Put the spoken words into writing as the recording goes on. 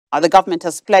The government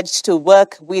has pledged to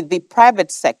work with the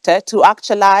private sector to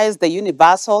actualize the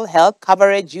universal health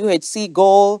coverage UHC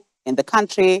goal in the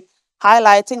country,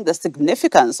 highlighting the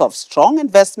significance of strong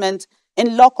investment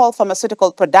in local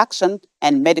pharmaceutical production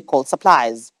and medical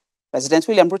supplies. President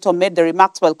William Ruto made the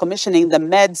remarks while commissioning the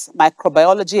MEDS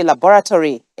Microbiology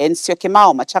Laboratory in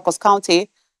𝐏𝐫𝐞𝐬, Machakos County,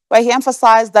 where he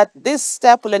emphasized that this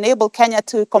step will enable Kenya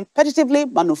to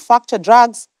competitively manufacture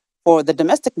drugs for the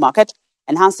domestic market,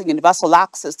 enhancing universal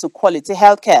access to quality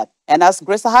healthcare. And as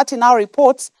Grace Ahati now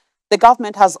reports, the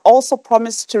government has also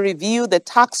promised to review the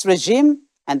tax regime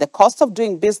and the cost of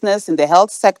doing business in the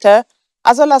health sector,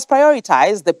 as well as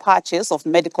prioritize the purchase of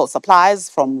medical supplies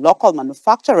from local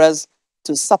manufacturers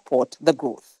to support the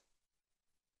growth.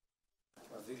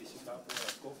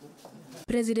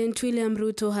 President William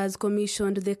Ruto has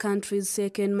commissioned the country's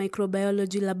second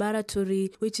microbiology laboratory,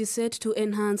 which is set to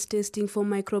enhance testing for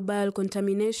microbial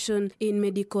contamination in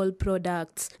medical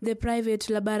products. The private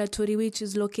laboratory, which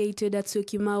is located at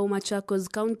𝐏𝐫𝐞𝐬,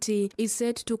 Machakos County, is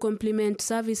set to complement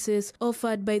services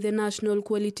offered by the National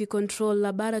Quality Control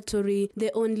Laboratory,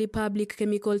 the only public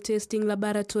chemical testing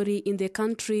laboratory in the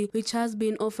country, which has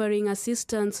been offering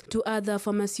assistance to other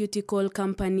pharmaceutical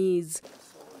companies.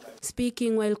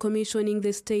 Speaking while commissioning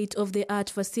the state-of-the-art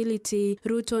facility,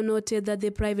 Ruto noted that the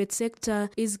private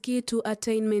sector is key to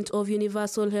attainment of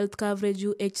universal health coverage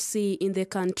UHC in the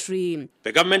country.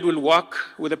 The government will work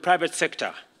with the private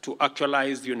sector to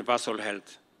actualize universal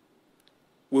health.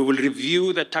 We will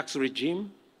review the tax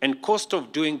regime and cost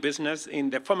of doing business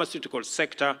in the pharmaceutical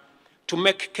sector to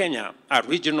make Kenya a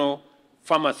regional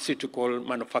pharmaceutical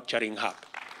manufacturing hub.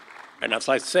 And as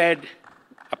I said,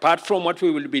 apart from what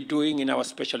we will be doing in our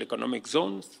special economic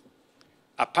zones,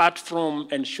 apart from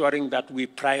ensuring that we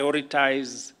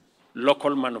prioritize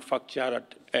local manufactured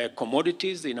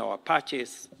commodities in our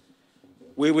purchase,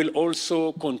 we will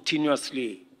also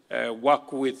continuously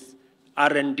work with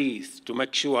R&Ds to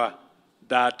make sure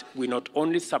that we not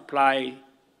only supply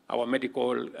our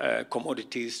medical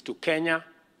commodities to Kenya,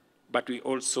 but we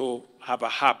also have a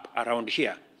hub around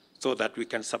here, so that we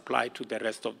can supply to the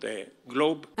rest of the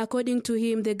globe. According to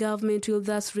him, the government will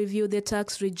thus review the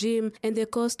tax regime and the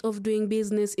cost of doing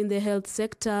business in the health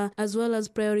sector, as well as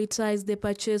prioritize the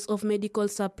purchase of medical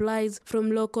supplies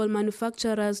from local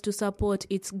manufacturers to support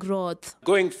its growth.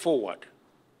 Going forward,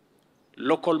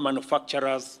 local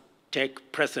manufacturers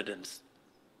take precedence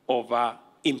over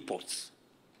imports,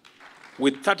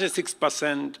 with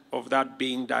 36% of that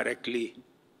being directly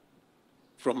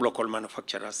from local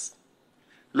manufacturers.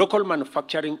 Local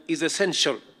manufacturing is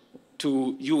essential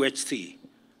to UHC.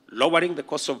 Lowering the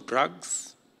cost of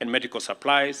drugs and medical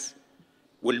supplies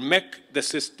will make the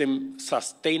system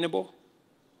sustainable,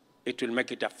 it will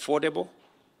make it affordable,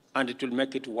 and it will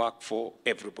make it work for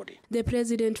everybody. The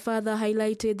president further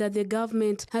highlighted that the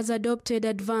government has adopted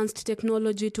advanced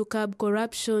technology to curb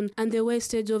corruption and the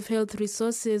wastage of health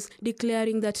resources,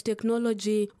 declaring that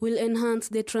technology will enhance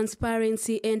the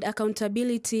transparency and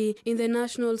accountability in the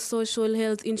National Social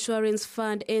Health Insurance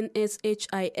Fund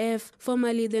 (NSHIF),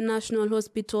 formerly the National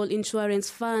Hospital Insurance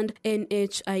Fund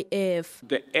 (NHIF).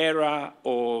 The era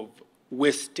of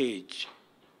wastage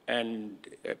and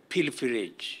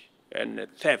pilferage and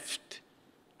theft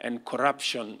and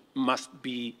corruption must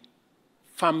be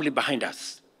firmly behind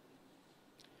us.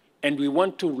 And we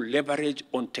want to leverage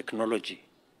on technology.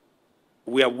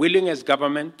 We are willing as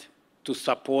government to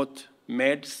support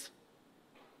MEDS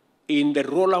in the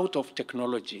rollout of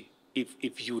technology.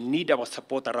 If you need our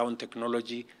support around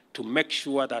technology to make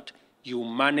sure that you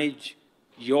manage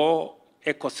your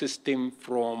ecosystem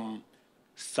from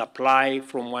supply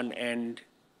from one end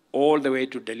all the way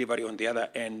to delivery on the other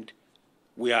end.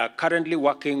 We are currently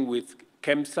working with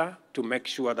KEMSA to make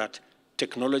sure that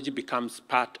technology becomes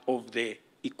part of the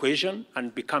equation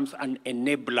and becomes an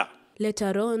enabler.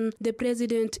 Later on, the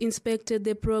president inspected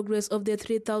the progress of the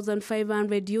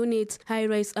 3,500 units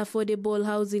high-rise affordable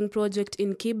housing project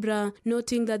in Kibra,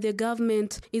 noting that the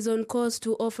government is on course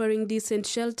to offering decent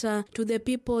shelter to the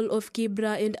people of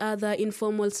Kibra and other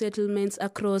informal settlements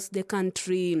across the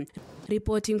country.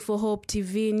 Reporting for Hope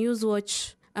TV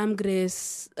Newswatch, I'm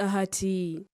Grace Ahati.